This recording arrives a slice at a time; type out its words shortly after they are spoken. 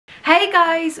Hey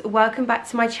guys, welcome back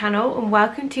to my channel and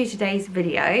welcome to today's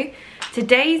video.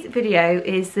 Today's video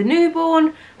is the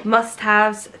newborn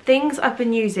must-haves, things I've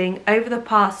been using over the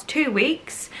past 2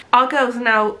 weeks. Our girls are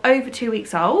now over 2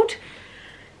 weeks old.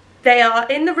 They are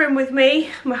in the room with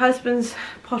me. My husband's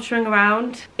pottering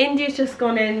around. India's just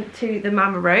gone into the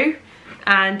mama room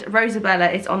and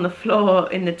Rosabella is on the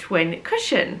floor in the twin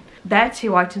cushion. They're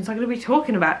two items I'm going to be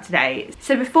talking about today.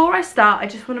 So before I start, I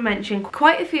just want to mention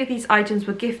quite a few of these items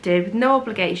were gifted with no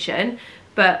obligation,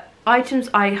 but items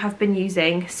I have been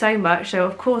using so much, so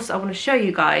of course I want to show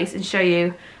you guys and show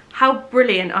you how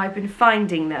brilliant I've been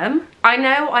finding them. I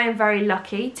know I am very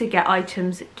lucky to get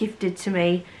items gifted to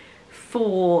me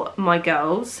for my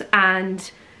girls,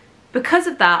 and because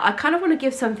of that I kind of want to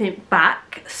give something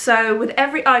back. So with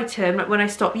every item, when I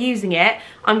stop using it,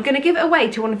 I'm going to give it away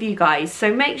to one of you guys.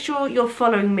 So make sure you're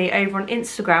following me over on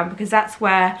Instagram, because that's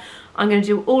where I'm going to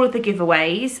do all of the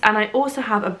giveaways. And I also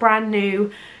have a brand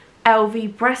new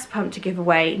LV breast pump to give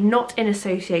away, not in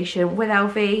association with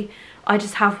LV. I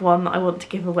just have one that I want to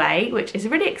give away, which is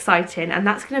really exciting, and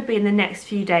that's going to be in the next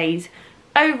few days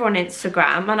over on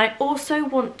Instagram. And I also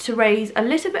want to raise a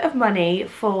little bit of money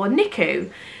for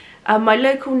NICU. My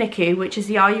local NICU, which is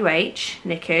the RUH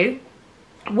NICU,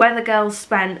 where the girls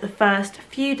spent the first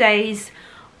few days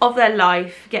of their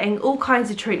life getting all kinds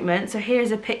of treatment. So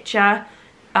here's a picture.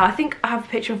 I think I have a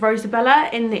picture of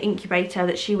Rosabella in the incubator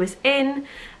that she was in,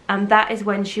 and that is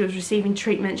when she was receiving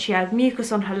treatment. She had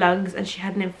mucus on her lungs and she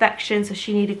had an infection, so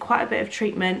she needed quite a bit of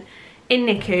treatment in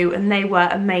NICU, and they were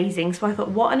amazing. So I thought,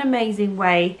 what an amazing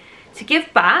way to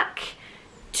give back,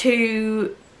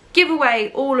 to give away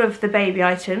all of the baby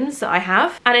items that I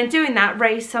have, and in doing that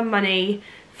raise some money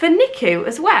for NICU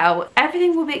as well.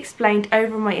 Everything will be explained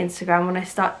over on my Instagram when I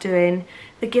start doing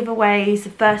the giveaways. The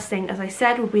first thing, as I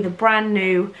said, will be the brand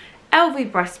new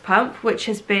LV breast pump, which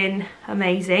has been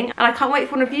amazing, and I can't wait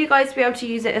for one of you guys to be able to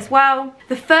use it as well.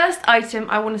 The first item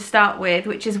I want to start with,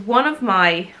 which is one of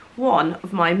my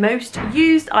most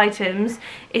used items,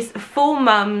 is For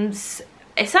Mums.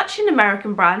 It's actually an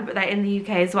American brand, but they're in the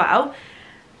UK as well.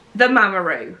 The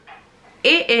Mamaroo.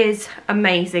 It is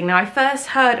amazing. Now, I first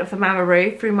heard of the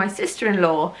Mamaroo through my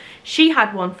sister-in-law. She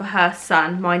had one for her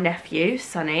son, my nephew,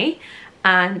 Sonny,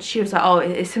 and she was like, oh,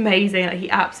 it's amazing. Like, he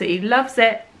absolutely loves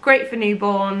it. Great for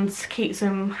newborns, keeps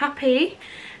them happy.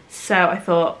 So I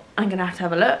thought, I'm gonna have to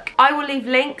have a look. I will leave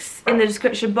links in the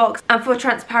description box, and for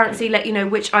transparency, let you know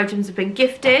which items have been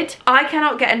gifted. I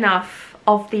cannot get enough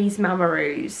of these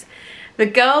Mamaroos. The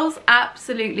girls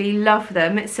absolutely love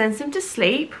them. It sends them to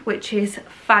sleep, which is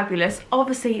fabulous.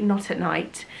 Obviously not at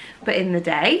night, but in the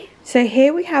day. So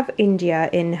here we have India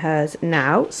in hers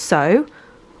now. So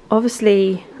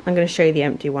obviously, I'm going to show you the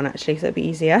empty one actually, so it'll be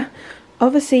easier.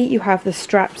 Obviously you have the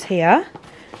straps here,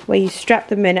 where you strap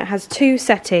them in. It has two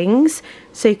settings,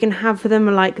 so you can have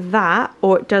them like that,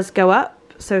 or it does go up,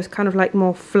 so it's kind of like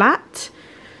more flat.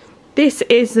 This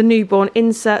is the newborn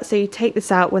insert, so you take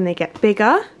this out when they get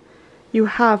bigger. You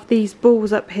have these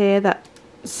balls up here that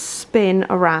spin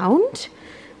around,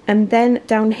 and then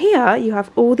down here you have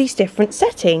all these different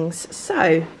settings.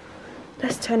 So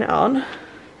let's turn it on.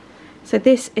 So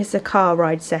this is the car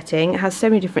ride setting. It has so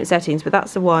many different settings, but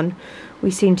that's the one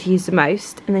we seem to use the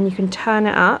most. And then you can turn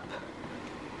it up.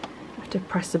 I have to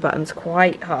press the buttons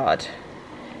quite hard,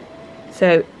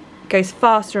 so it goes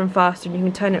faster and faster, and you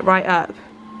can turn it right up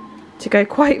to go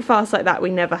quite fast like that. We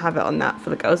never have it on that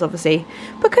for the girls, obviously,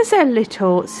 because they're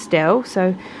little still.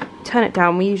 So turn it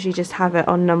down. We usually just have it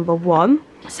on number 1.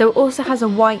 So it also has a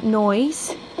white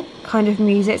noise kind of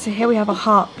music. So here we have a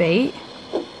heartbeat.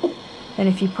 Then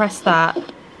if you press that,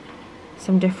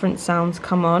 some different sounds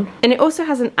come on. And it also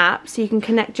has an app, so you can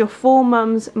connect your For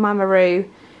Mums Mamaroo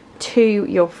to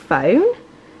your phone,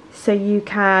 so you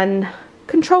can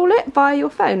control it via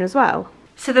your phone as well.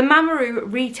 So the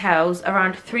Mamaroo retails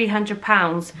around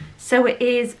 £300, so it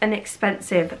is an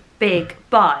expensive big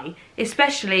buy,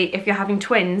 especially if you're having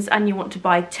twins and you want to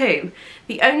buy 2.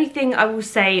 The only thing I will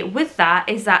say with that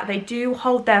is that they do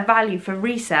hold their value for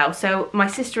resale. So my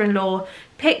sister-in-law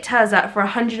picked hers up for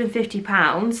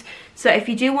 £150, so if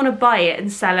you do want to buy it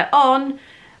and sell it on,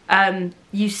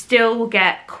 you still will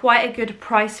get quite a good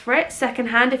price for it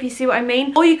secondhand, if you see what I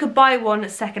mean. Or you could buy one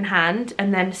secondhand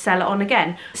and then sell it on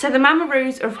again. So the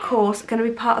Mamaroos are of course going to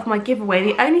be part of my giveaway.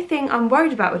 The only thing I'm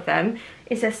worried about with them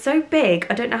is they're so big.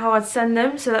 I don't know how I'd send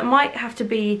them, so that might have to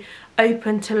be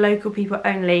open to local people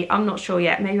only. I'm not sure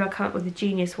yet. Maybe I'll come up with a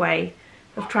genius way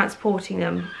of transporting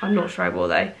them. I'm not sure I will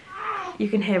though. You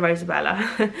can hear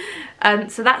Rosabella.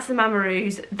 So that's the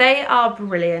Mamaroos. They are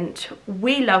brilliant.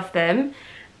 We love them,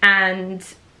 and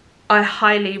I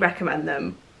highly recommend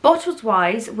them. Bottles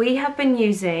wise, we have been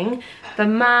using the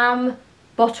MAM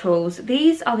bottles.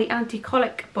 These are the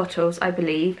anti-colic bottles, I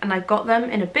believe, and I got them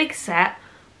in a big set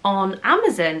on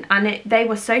Amazon, and they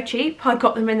were so cheap. I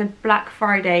got them in the Black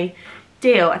Friday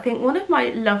deal. I think one of my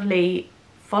lovely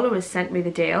followers sent me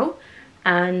the deal,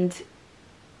 and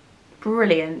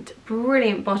brilliant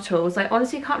bottles. I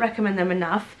honestly can't recommend them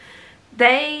enough.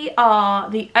 They are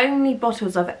the only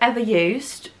bottles I've ever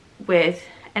used with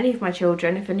any of my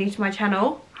children. If you're new to my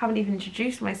channel, I haven't even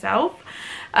introduced myself.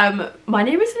 My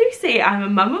name is Lucy. I'm a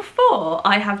mum of 4.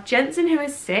 I have Jensen, who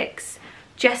is 6,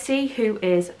 Jessie, who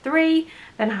is 3,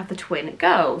 then I have the twin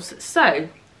girls. So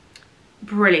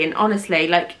brilliant, honestly.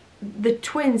 Like, the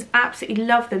twins absolutely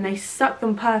love them. They suck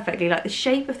them perfectly. Like, the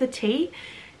shape of the tea,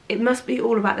 it must be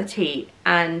all about the tea,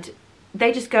 and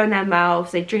they just go in their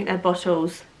mouths, they drink their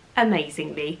bottles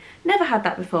amazingly. Never had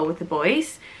that before with the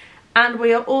boys. And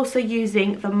we are also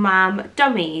using the MAM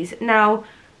dummies. Now,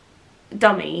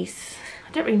 dummies,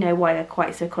 I don't really know why they're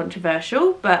quite so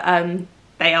controversial, but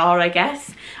they are, I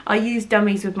guess. I used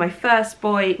dummies with my first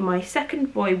boy. My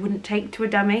second boy wouldn't take to a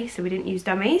dummy, so we didn't use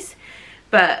dummies.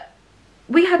 But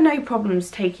we had no problems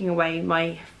taking away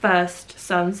my first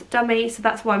son's dummy, so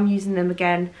that's why I'm using them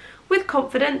again with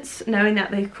confidence, knowing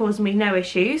that they've caused me no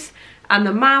issues. And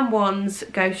the MAM ones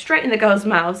go straight in the girls'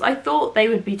 mouths. I thought they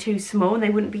would be too small and they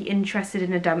wouldn't be interested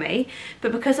in a dummy,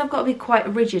 but because I've got to be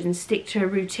quite rigid and stick to a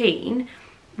routine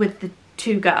with the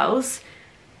 2 girls,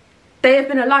 they have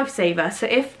been a lifesaver. So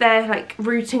if they're like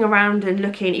rooting around and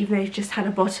looking, even though they've just had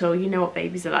a bottle, you know what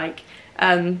babies are like,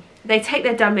 they take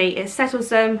their dummy, it settles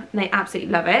them, and they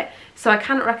absolutely love it. So I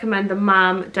cannot recommend the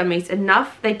MAM dummies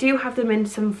enough. They do have them in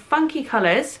some funky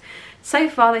colours. So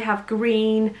far they have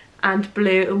green and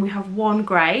blue, and we have 1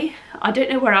 grey. I don't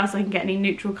know where else I can get any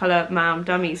neutral colour MAM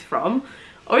dummies from,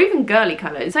 or even girly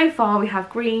colours. So far we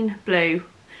have green, blue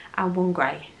and 1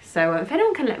 grey. So if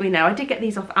anyone can let me know. I did get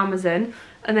these off Amazon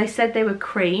and they said they were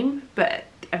cream, but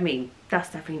I mean,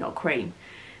 that's definitely not cream.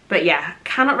 But yeah,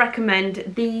 cannot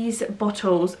recommend these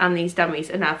bottles and these dummies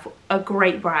enough. A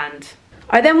great brand.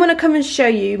 I then want to come and show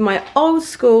you my old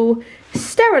school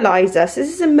steriliser. So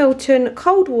this is a Milton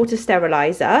cold water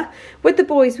steriliser. With the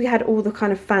boys we had all the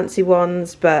kind of fancy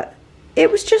ones, but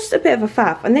it was just a bit of a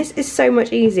faff, and this is so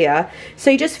much easier. So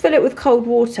you just fill it with cold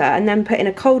water and then put in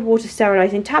a cold water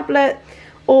sterilising tablet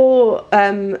or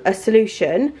a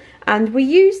solution. And we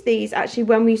used these actually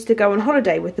when we used to go on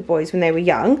holiday with the boys when they were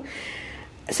young.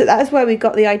 So that's where we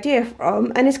got the idea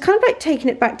from, and it's kind of like taking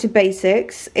it back to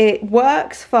basics. It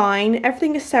works fine,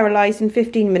 everything is sterilised in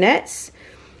 15 minutes,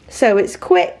 so it's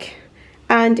quick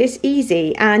and it's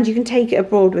easy, and you can take it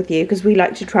abroad with you, because we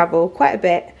like to travel quite a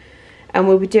bit and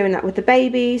we'll be doing that with the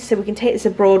babies, so we can take this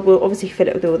abroad. We'll obviously fill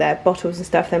it with all their bottles and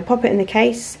stuff, then pop it in the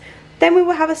case. Then we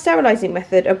will have a sterilising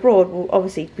method abroad. We'll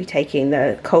obviously be taking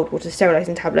the cold water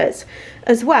sterilising tablets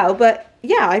as well, but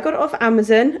yeah, I got it off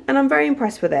Amazon and I'm very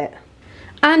impressed with it.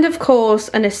 And of course,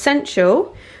 an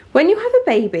essential when you have a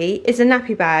baby is a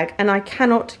nappy bag, and I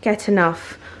cannot get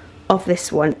enough of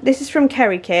this one. This is from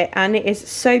Kerry Kit and it is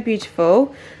so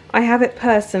beautiful. I have it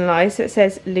personalised, so it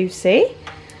says Lucy,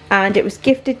 and it was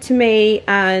gifted to me,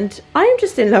 and I'm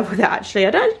just in love with it actually. I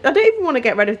don't even want to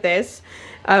get rid of this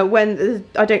when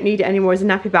I don't need it anymore as a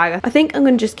nappy bag. I think I'm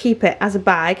going to just keep it as a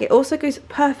bag. It also goes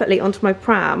perfectly onto my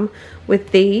pram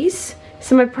with these.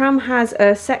 So my pram has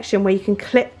a section where you can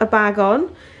clip a bag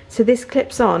on. So this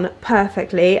clips on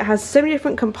perfectly. It has so many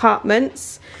different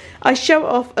compartments. I show it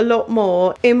off a lot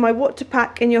more in my what to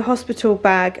pack in your hospital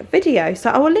bag video. So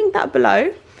I will link that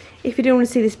below if you do want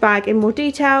to see this bag in more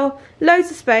detail. Loads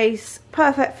of space,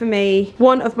 perfect for me.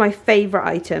 One of my favourite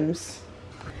items.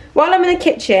 While I'm in the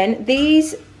kitchen,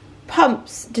 these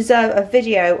pumps deserve a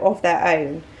video of their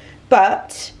own.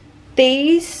 But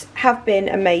these have been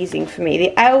amazing for me.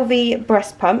 The LV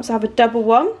breast pumps, I have a double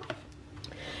one.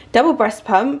 Double breast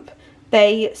pump.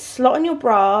 They slot on your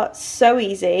bra so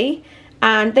easy,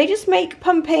 and they just make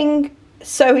pumping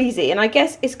so easy. And I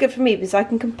guess it's good for me because I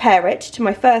can compare it to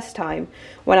my first time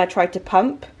when I tried to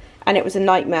pump, and it was a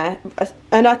nightmare,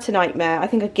 an utter nightmare. I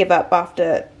think I'd give up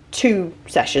after 2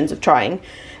 sessions of trying.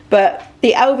 But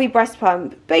the LV breast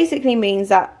pump basically means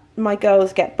that my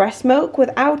girls get breast milk.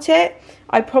 Without it,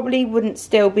 I probably wouldn't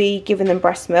still be giving them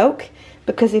breast milk,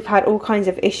 because they've had all kinds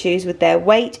of issues with their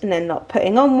weight and then not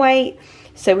putting on weight.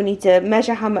 So we need to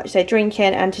measure how much they're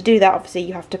drinking, and to do that obviously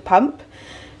you have to pump.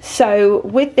 So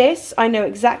with this, I know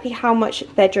exactly how much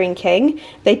they're drinking.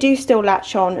 They do still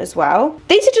latch on as well.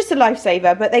 These are just a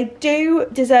lifesaver, but they do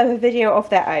deserve a video of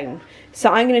their own. So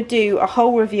I'm going to do a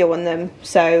whole review on them.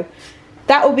 So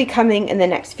that will be coming in the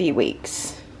next few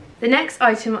weeks. The next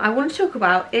item I want to talk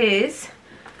about is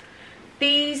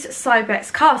these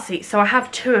Cybex car seats. So I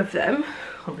have 2 of them,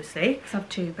 obviously, because I have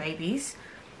 2 babies.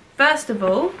 First of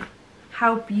all,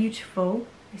 how beautiful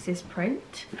is this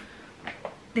print?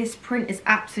 This print is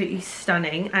absolutely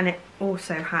stunning, and it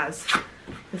also has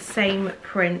the same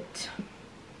print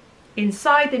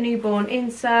inside the newborn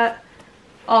insert.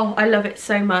 Oh, I love it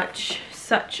so much.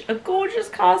 Such a gorgeous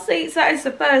car seat. That is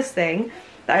the first thing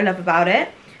that I love about it.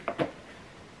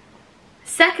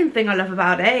 Second thing I love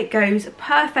about it, it goes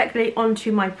perfectly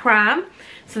onto my pram.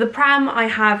 So the pram I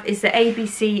have is the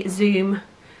ABC Zoom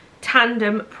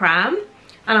tandem pram,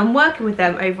 and I'm working with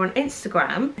them over on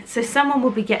Instagram, so someone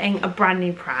will be getting a brand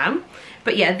new pram.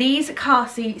 But yeah, these car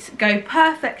seats go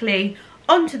perfectly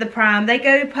onto the pram. They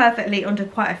go perfectly onto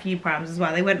quite a few prams as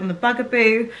well. They went on the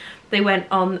Bugaboo, they went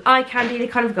on Eye Candy, they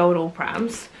kind of go on all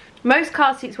prams. Most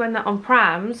car seats, when they're on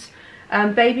prams,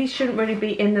 babies shouldn't really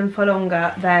be in them for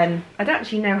longer than, I don't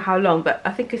actually know how long, but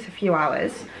I think it's a few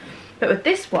hours. But with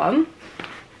this one,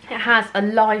 it has a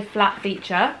lie flat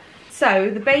feature.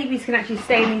 So the babies can actually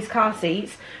stay in these car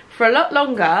seats for a lot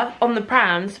longer on the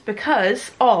prams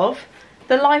because of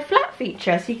the lie flat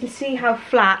feature. So you can see how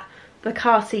flat the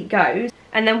car seat goes.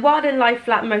 And then while in lie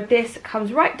flat mode, this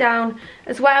comes right down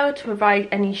as well to provide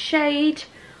any shade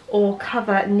or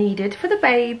cover needed for the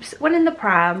babes when in the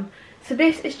pram. So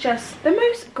this is just the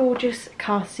most gorgeous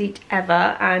car seat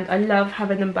ever, and I love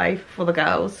having them both for the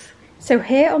girls. So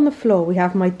here on the floor we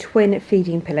have my twin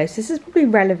feeding pillows. This is probably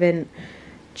relevant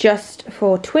just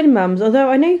for twin mums, although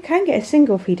I know you can get a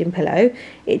single feeding pillow.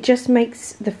 It just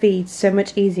makes the feeds so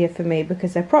much easier for me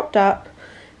because they're propped up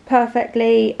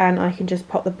perfectly and I can just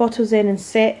pop the bottles in and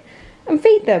sit and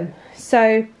feed them.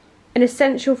 So an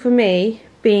essential for me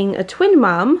being a twin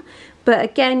mum, but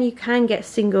again you can get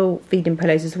single feeding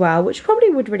pillows as well, which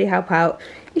probably would really help out.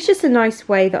 It's just a nice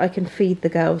way that I can feed the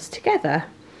girls together.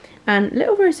 And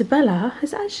little Rosabella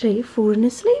has actually fallen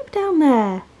asleep down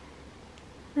there.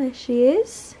 There she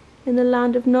is, in the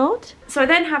land of Nod. So I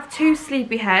then have 2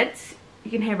 sleepy heads,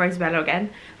 you can hear Rosabella again,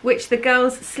 which the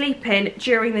girls sleep in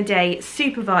during the day,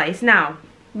 supervised. Now,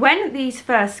 when these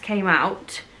first came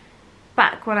out,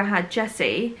 back when I had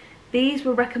Jessie, these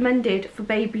were recommended for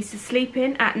babies to sleep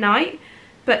in at night,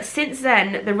 but since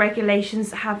then the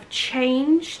regulations have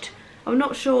changed. I'm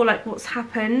not sure like what's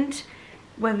happened,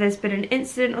 whether there's been an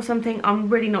incident or something, I'm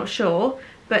really not sure.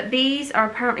 But these are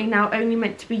apparently now only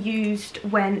meant to be used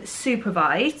when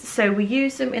supervised. So we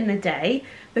use them in the day.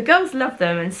 The girls love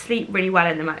them and sleep really well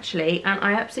in them actually. And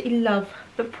I absolutely love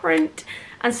the print.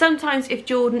 And sometimes if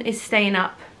Jordan is staying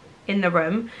up in the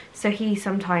room, so he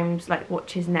sometimes like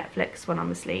watches Netflix when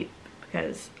I'm asleep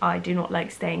because I do not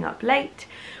like staying up late,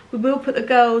 we will put the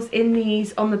girls in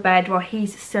these on the bed while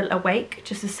he's still awake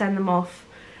just to send them off.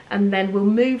 And then we'll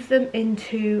move them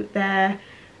into their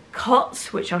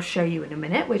cots, which I'll show you in a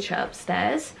minute, which are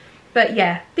upstairs. But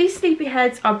yeah, these sleepy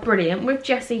heads are brilliant. With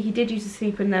Jessie, he did used to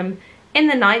sleep in them in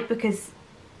the night because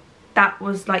that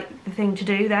was like the thing to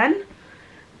do then.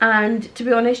 And to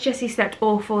be honest, Jessie slept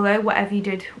awful though, whatever you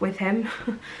did with him.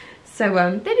 So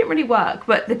they didn't really work,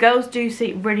 but the girls do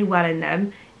sleep really well in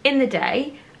them in the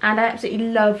day. And I absolutely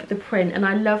love the print, and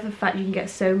I love the fact you can get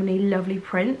so many lovely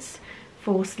prints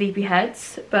for sleepy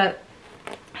heads. But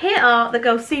here are the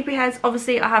girls' sleepy heads.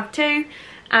 Obviously I have 2,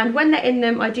 and when they're in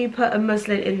them I do put a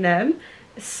muslin in them,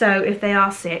 so if they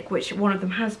are sick, which one of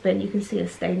them has been, you can see a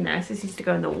stain there, so this needs to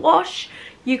go in the wash.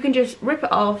 You can just rip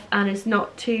it off and it's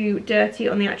not too dirty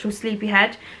on the actual sleepy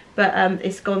head, but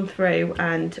it's gone through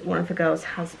and one of the girls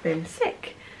has been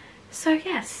sick. So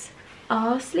yes,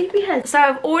 our sleepy heads. So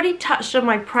I've already touched on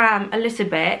my pram a little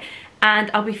bit,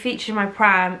 and I'll be featuring my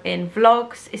pram in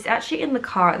vlogs. It's actually in the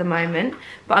car at the moment,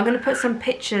 but I'm going to put some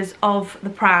pictures of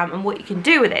the pram and what you can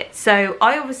do with it. So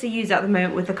I obviously use it at the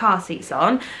moment with the car seats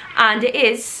on, and it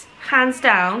is hands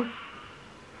down,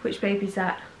 which baby's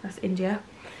that? That's India.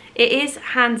 It is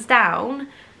hands down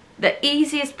the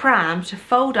easiest pram to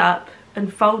fold up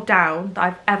and fold down that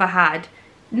I've ever had.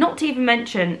 Not to even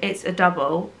mention it's a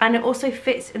double, and it also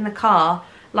fits in the car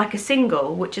like a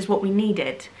single, which is what we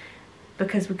needed,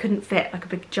 because we couldn't fit like a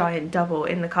big giant double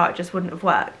in the car, it just wouldn't have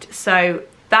worked. So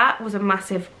that was a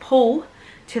massive pull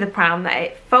to the pram, that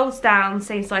it folds down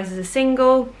same size as a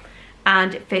single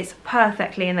and it fits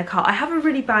perfectly in the car. I have a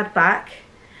really bad back,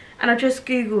 and I just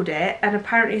googled it, and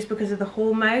apparently it's because of the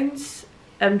hormones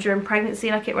during pregnancy.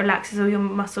 Like it relaxes all your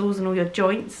muscles and all your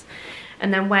joints,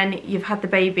 and then when you've had the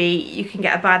baby you can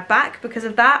get a bad back because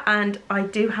of that. And I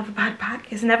do have a bad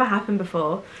back. It's never happened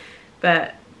before,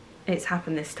 but it's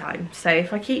happened this time. So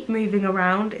if I keep moving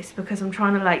around, it's because I'm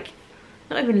trying to like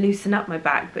not even loosen up my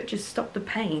back, but just stop the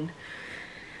pain.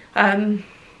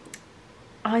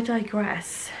 I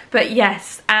digress. But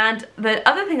yes, and the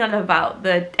other thing I love about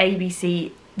the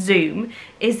ABC Zoom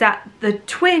is that the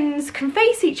twins can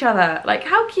face each other. Like,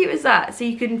 how cute is that? So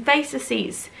you can face the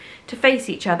seats to face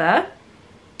each other,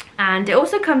 and it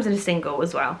also comes in a single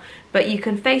as well, but you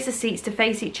can face the seats to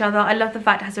face each other. I love the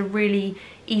fact it has a really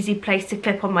easy place to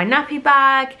clip on my nappy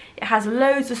bag. It has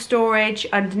loads of storage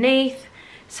underneath,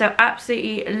 so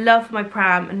absolutely love my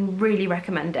pram and really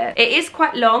recommend it. It is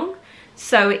quite long,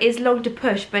 so it is long to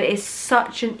push, but it is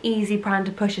such an easy pram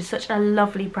to push. It's such a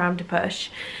lovely pram to push.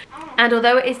 And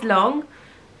although it is long,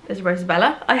 there's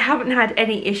Rosabella, I haven't had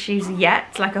any issues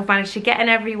yet. Like, I've managed to get in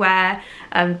everywhere,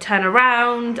 turn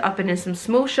around, I've been in some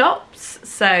small shops,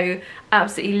 so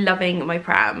absolutely loving my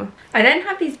pram. I then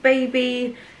have these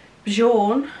baby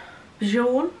Bjorn,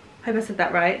 hope I said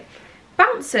that right,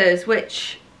 bouncers,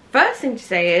 which first thing to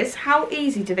say is, how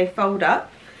easy do they fold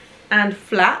up and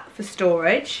flat for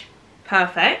storage?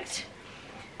 Perfect.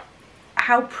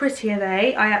 How pretty are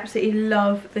they? I absolutely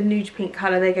love the nude pink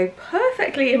colour. They go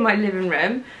perfectly in my living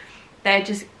room. They're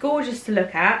just gorgeous to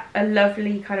look at. A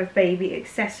lovely kind of baby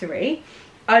accessory.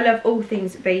 I love all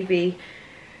things baby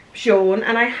Bjorn,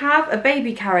 and I have a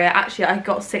baby carrier actually I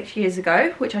got 6 years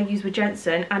ago, which I use with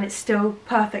Jensen, and it's still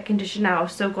perfect condition now.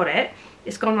 I've still got it.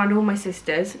 It's gone around all my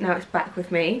sisters, now it's back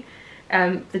with me.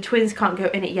 The twins can't go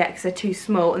in it yet because they're too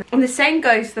small. And the same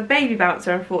goes for the baby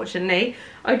bouncer, unfortunately.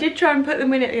 I did try and put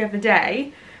them in it the other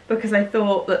day because I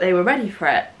thought that they were ready for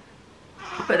it,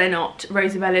 but they're not.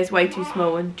 Rosabella is way too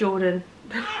small, and Jordan,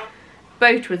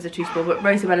 both twins are too small, but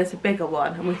Rosabella's a bigger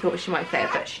one, and we thought she might fit,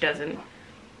 but she doesn't.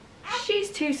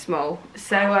 She's too small.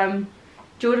 So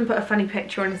Jordan put a funny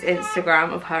picture on his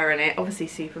Instagram of her in it, obviously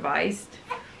supervised.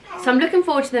 So I'm looking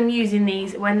forward to them using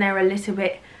these when they're a little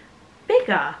bit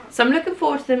bigger. So I'm looking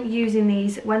forward to them using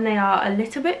these when they are a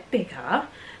little bit bigger,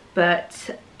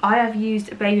 but I have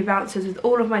used baby bouncers with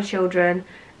all of my children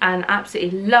and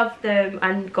absolutely love them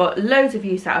and got loads of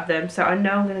use out of them, so I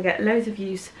know I'm going to get loads of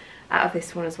use out of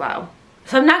this one as well.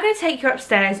 So I'm now going to take you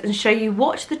upstairs and show you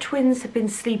what the twins have been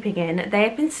sleeping in. They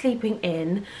have been sleeping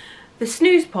in the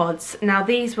snooze pods. Now,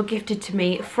 these were gifted to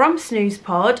me from Snooze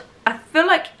Pod. I feel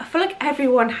like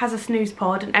everyone has a snooze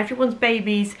pod, and everyone's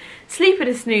babies sleep in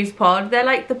a snooze pod. They're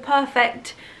like the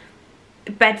perfect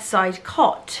bedside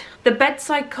cot. The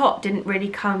bedside cot didn't really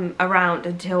come around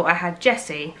until I had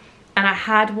Jesse, and I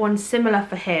had one similar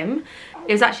for him.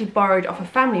 It was actually borrowed off a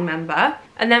family member.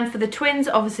 And then for the twins,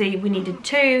 obviously we needed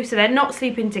two, so they're not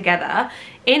sleeping together.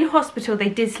 In hospital they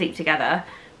did sleep together,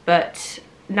 but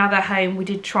now they're home, we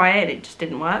did try it and it just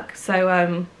didn't work.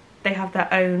 So they have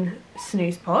their own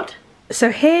snooze pod. So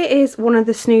here is one of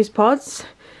the snooze pods.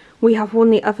 We have one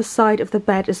the other side of the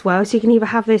bed as well, so you can either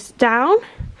have this down,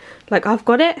 like I've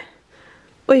got it,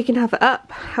 or you can have it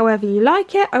up, however you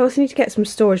like it. I also need to get some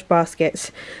storage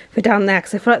baskets for down there,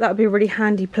 because I feel like that would be a really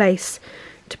handy place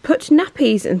to put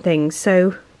nappies and things.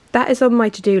 So that is on my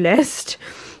to-do list.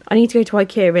 I need to go to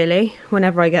IKEA really,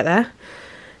 whenever I get there.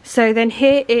 So then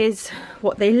here is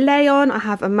what they lay on. I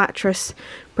have a mattress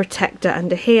protector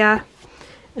under here,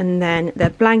 and then their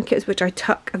blankets, which I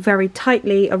tuck very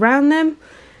tightly around them.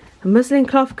 A muslin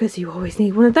cloth, because you always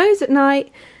need one of those at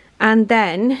night. And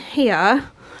then here,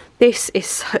 this is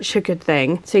such a good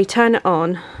thing. So you turn it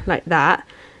on like that,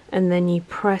 and then you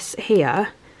press here,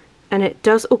 and it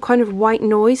does all kind of white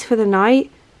noise for the night.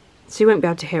 So you won't be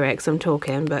able to hear it because I'm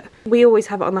talking, but we always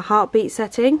have it on the heartbeat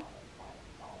setting.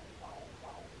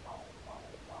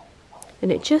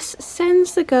 And it just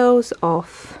sends the girls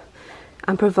off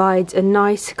and provides a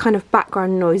nice kind of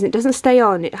background noise. It doesn't stay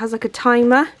on, it has like a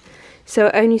timer, so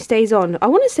it only stays on, I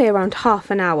want to say around half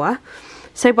an hour.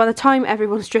 So by the time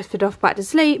everyone's drifted off back to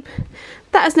sleep,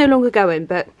 that is no longer going.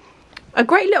 But a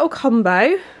great little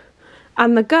combo,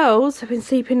 and the girls have been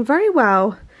sleeping very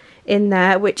well in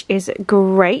there, which is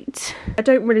great. I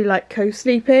don't really like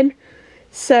co-sleeping,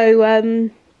 so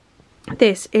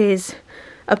this is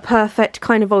a perfect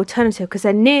kind of alternative, because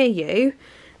they're near you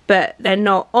but they're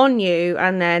not on you,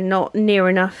 and they're not near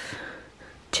enough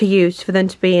to use for them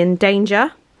to be in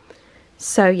danger.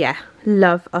 So yeah,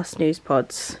 love our snooze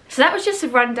pods. So that was just a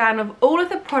rundown of all of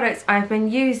the products I've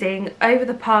been using over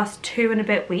the past 2 and a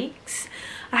bit weeks.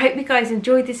 I hope you guys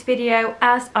enjoyed this video.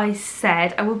 As I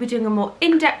said, I will be doing a more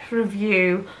in-depth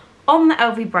review on the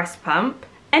LV breast pump.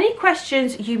 Any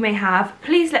questions you may have,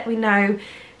 please let me know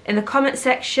in the comment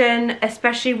section,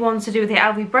 especially ones to do with the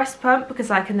LV breast pump, because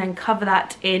I can then cover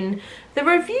that in the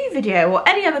review video, or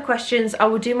any other questions I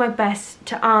will do my best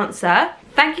to answer.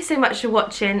 Thank you so much for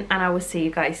watching, and I will see you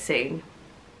guys soon.